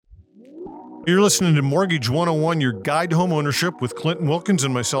You're listening to Mortgage 101, your guide to home ownership with Clinton Wilkins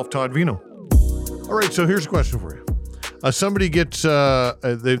and myself, Todd Vino. All right, so here's a question for you. Somebody gets,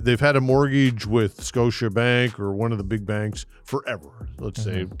 they've had a mortgage with Scotiabank or one of the big banks forever, let's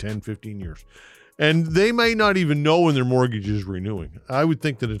say 10, 15 years. And they may not even know when their mortgage is renewing. I would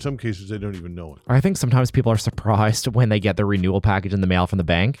think that in some cases they don't even know it. I think sometimes people are surprised when they get the renewal package in the mail from the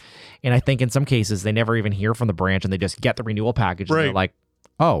bank. And I think in some cases they never even hear from the branch and they just get the renewal package and they're like,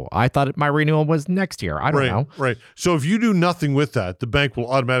 oh, I thought my renewal was next year. I don't know. Right. So if you do nothing with that, the bank will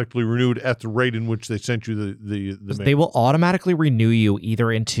automatically renew it at the rate in which they sent you the mail. They will automatically renew you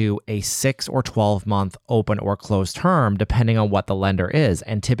either into a 6 or 12 month open or closed term, depending on what the lender is.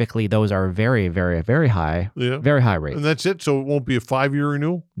 And typically those are very, very, very high, very high rates. And that's it? So it won't be a 5-year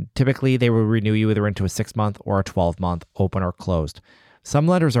renewal? Typically they will renew you either into a 6 month or a 12 month open or closed. Some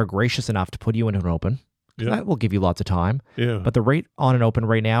lenders are gracious enough to put you into an open. Yeah. That will give you lots of time. Yeah. But the rate on an open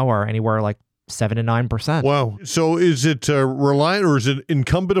right now are anywhere like 7 to 9%. Wow. So is it reliant or is it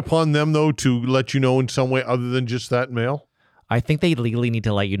incumbent upon them, though, to let you know in some way other than just that mail? I think they legally need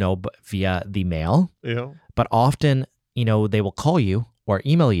to let you know via the mail. Yeah. But often, they will call you or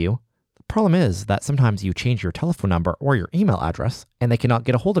email you. The problem is that sometimes you change your telephone number or your email address and they cannot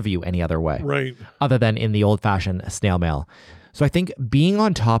get a hold of you any other way. Right. Other than in the old-fashioned snail mail. So I think being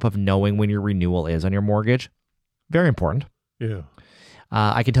on top of knowing when your renewal is on your mortgage, very important. Yeah.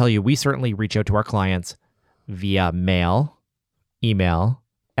 I can tell you, we certainly reach out to our clients via mail, email,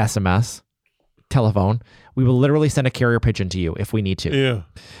 SMS, telephone. We will literally send a carrier pigeon to you if we need to. Yeah.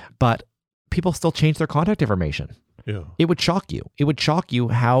 But people still change their contact information. Yeah. It would shock you. It would shock you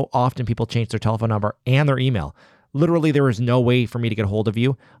how often people change their telephone number and their email. Literally, there is no way for me to get a hold of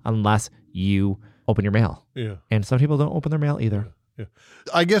you unless you open your mail. Yeah. And some people don't open their mail either. Yeah.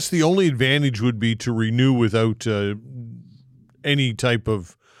 I guess the only advantage would be to renew without any type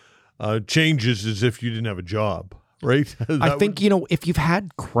of changes as if you didn't have a job, right? I think, if you've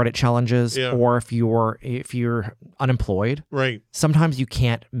had credit challenges or if you're unemployed, right, sometimes you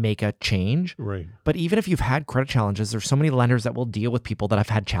can't make a change. Right. But even if you've had credit challenges, there's so many lenders that will deal with people that have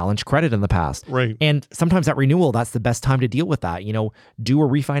had challenged credit in the past. Right. And sometimes at renewal, that's the best time to deal with that. Do a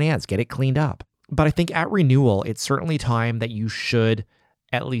refinance, get it cleaned up. But I think at renewal, it's certainly time that you should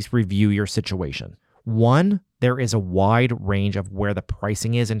at least review your situation. One, there is a wide range of where the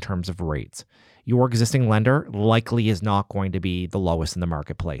pricing is in terms of rates. Your existing lender likely is not going to be the lowest in the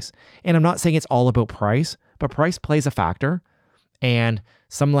marketplace. And I'm not saying it's all about price, but price plays a factor. And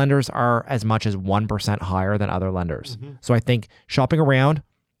some lenders are as much as 1% higher than other lenders. Mm-hmm. So I think shopping around,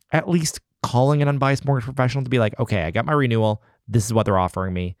 at least calling an unbiased mortgage professional to be like, okay, I got my renewal. This is what they're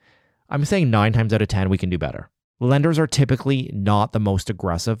offering me. I'm saying 9 times out of 10, we can do better. Lenders are typically not the most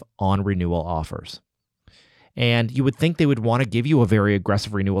aggressive on renewal offers. And you would think they would want to give you a very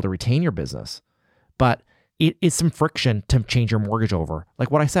aggressive renewal to retain your business. But it is some friction to change your mortgage over.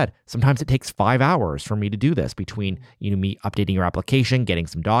 Like what I said, sometimes it takes 5 hours for me to do this between me updating your application, getting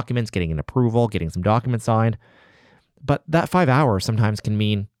some documents, getting an approval, getting some documents signed. But that 5 hours sometimes can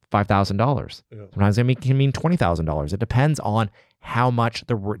mean $5,000. Yeah. Sometimes it can mean $20,000. It depends on how much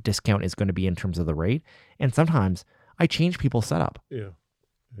the discount is going to be in terms of the rate. And sometimes I change people's setup. Yeah.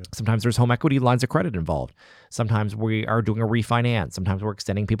 Sometimes there's home equity lines of credit involved. Sometimes we are doing a refinance. Sometimes we're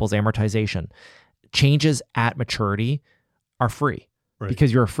extending people's amortization. Changes at maturity are free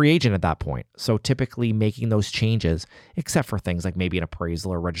because you're a free agent at that point. So typically making those changes, except for things like maybe an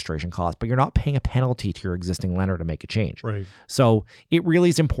appraisal or registration cost, but you're not paying a penalty to your existing lender to make a change. Right. So it really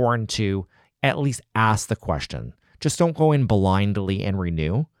is important to at least ask the question. Just don't go in blindly and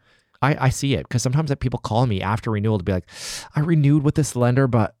renew. I see it because sometimes people call me after renewal to be like, I renewed with this lender,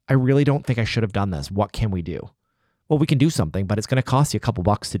 but I really don't think I should have done this. What can we do? Well, we can do something, but it's going to cost you a couple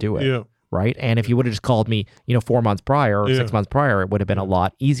bucks to do it. Yeah. Right. And if you would have just called me, 4 months prior or 6 months prior, it would have been a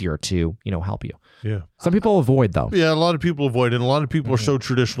lot easier to, help you. Yeah. Some people avoid though. Yeah. A lot of people avoid, and a lot of people are so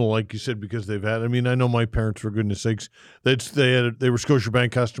traditional, like you said, because they've had, I know my parents, for goodness sakes, they were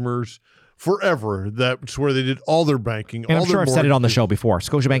Scotiabank customers forever. That's where they did all their banking. And I'm sure I've said it on the show before.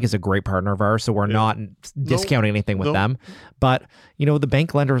 Scotiabank is a great partner of ours, so we're not discounting anything with them. But, the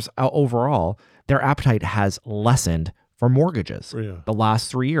bank lenders overall, their appetite has lessened for mortgages the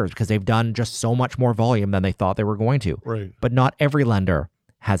last 3 years because they've done just so much more volume than they thought they were going to. Right. But not every lender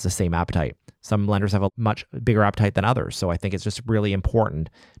has the same appetite. Some lenders have a much bigger appetite than others. So I think it's just really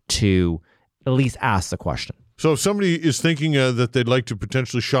important to at least ask the question. So if somebody is thinking that they'd like to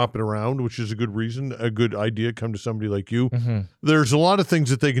potentially shop it around, which is a good reason, a good idea, come to somebody like you, there's a lot of things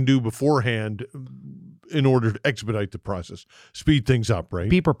that they can do beforehand in order to expedite the process, speed things up, right?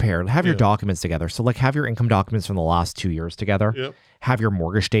 Be prepared. Have your documents together. So have your income documents from the last 2 years together. Yep. Have your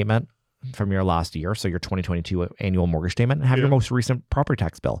mortgage statement. from your last year, so your 2022 annual mortgage statement, and have Yeah. your most recent property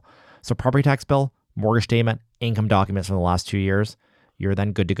tax bill. So property tax bill, mortgage statement, income documents from the last 2 years, you're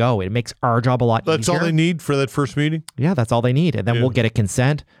then good to go. It makes our job a lot easier. That's all they need for that first meeting? Yeah, that's all they need. And then Yeah. we'll get a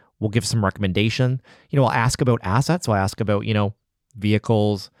consent. We'll give some recommendation. I'll ask about assets. So I ask about,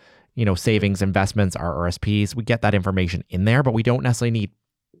 vehicles, savings, investments, our RSPs. We get that information in there, but we don't necessarily need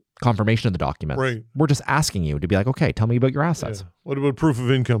confirmation of the documents. Right. We're just asking you to be like, okay, tell me about your assets. Yeah. What about proof of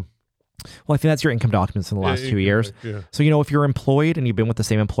income? Well, I think that's your income documents in the last 2 years. Yeah. So, if you're employed and you've been with the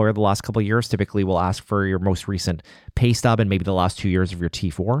same employer the last couple of years, typically we'll ask for your most recent pay stub and maybe the last 2 years of your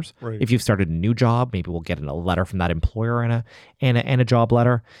T4s. Right. If you've started a new job, maybe we'll get a letter from that employer and a job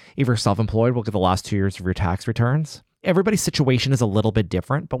letter. If you're self-employed, we'll get the last 2 years of your tax returns. Everybody's situation is a little bit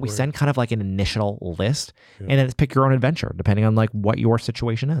different, but we send kind of like an initial list, and then it's pick your own adventure depending on like what your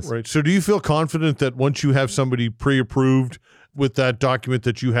situation is. Right. So do you feel confident that once you have somebody pre-approved with that document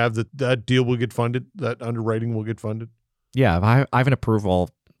that you have, that deal will get funded, that underwriting will get funded? Yeah, I have an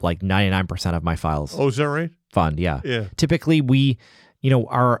approval, like 99% of my files. Oh, is that right? Fund, yeah. Yeah. Typically, we,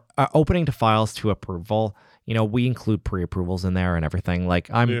 our opening to files to approval, we include pre-approvals in there and everything.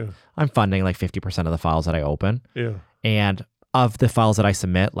 Like I'm funding like 50% of the files that I open. Yeah. And of the files that I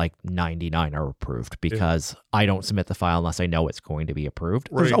submit, like 99 are approved because I don't submit the file unless I know it's going to be approved.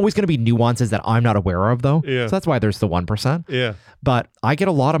 Right. There's always going to be nuances that I'm not aware of though. Yeah. So that's why there's the 1%. Yeah. But I get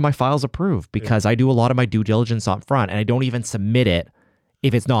a lot of my files approved because I do a lot of my due diligence up front and I don't even submit it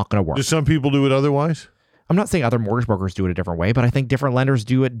if it's not going to work. Do some people do it otherwise? I'm not saying other mortgage brokers do it a different way, but I think different lenders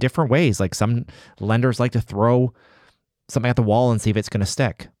do it different ways. Like some lenders like to throw something at the wall and see if it's going to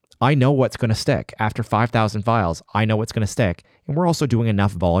stick. I know what's going to stick. After 5,000 files, I know what's going to stick. And we're also doing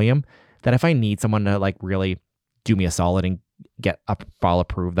enough volume that if I need someone to like really do me a solid and get a file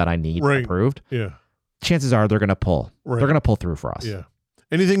approved that I need approved, chances are they're going to pull. They're going to pull through for us. Yeah.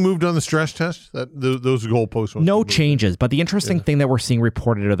 Anything moved on the stress test? Those goalposts? No changes. But the interesting thing that we're seeing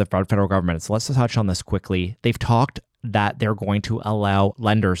reported to the federal government, so let's just touch on this quickly. They've talked that they're going to allow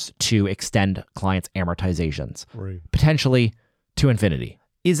lenders to extend clients' amortizations, potentially to infinity.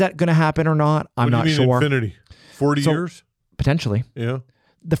 Is that going to happen or not? I'm not sure. Infinity? 40 years? Potentially. Yeah.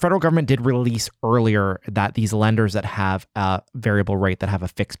 The federal government did release earlier that these lenders that have a variable rate, that have a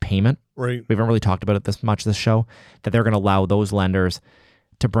fixed payment, we haven't really talked about it this much this show, that they're going to allow those lenders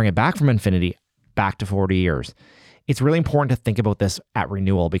to bring it back from infinity back to 40 years. It's really important to think about this at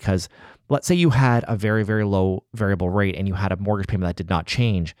renewal because let's say you had a very, very low variable rate and you had a mortgage payment that did not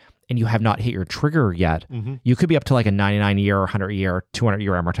change and you have not hit your trigger yet, you could be up to like a 99-year, 100-year,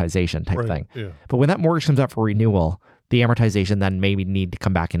 200-year amortization type thing. Yeah. But when that mortgage comes up for renewal, the amortization then maybe need to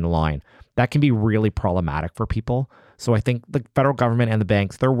come back into line. That can be really problematic for people. So I think the federal government and the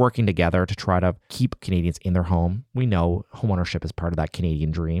banks, they're working together to try to keep Canadians in their home. We know homeownership is part of that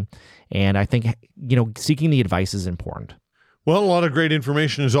Canadian dream. And I think, seeking the advice is important. Well, a lot of great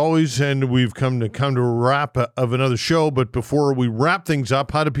information as always, and we've come to a wrap of another show. But before we wrap things up,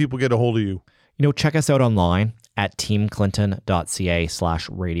 how do people get a hold of you? Check us out online at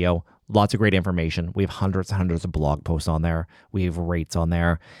teamclinton.ca/radio. Lots of great information. We have hundreds and hundreds of blog posts on there. We have rates on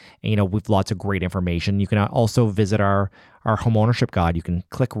there. And, we've lots of great information. You can also visit our home ownership guide. You can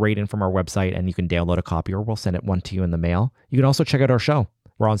click right in from our website and you can download a copy or we'll send it one to you in the mail. You can also check out our show.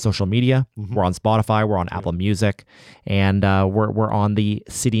 We're on social media. We're on Spotify. We're on Apple Music. And we're on the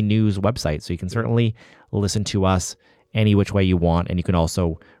City News website. So you can certainly listen to us any which way you want. And you can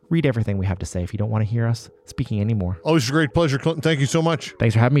also read everything we have to say if you don't want to hear us speaking anymore. Always a great pleasure, Clinton. Thank you so much.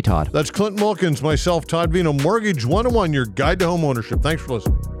 Thanks for having me, Todd. That's Clinton Wilkins, myself, Todd Vino, Mortgage 101, your guide to home ownership. Thanks for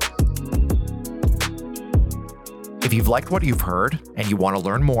listening. If you've liked what you've heard and you want to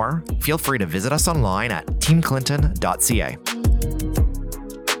learn more, feel free to visit us online at teamclinton.ca.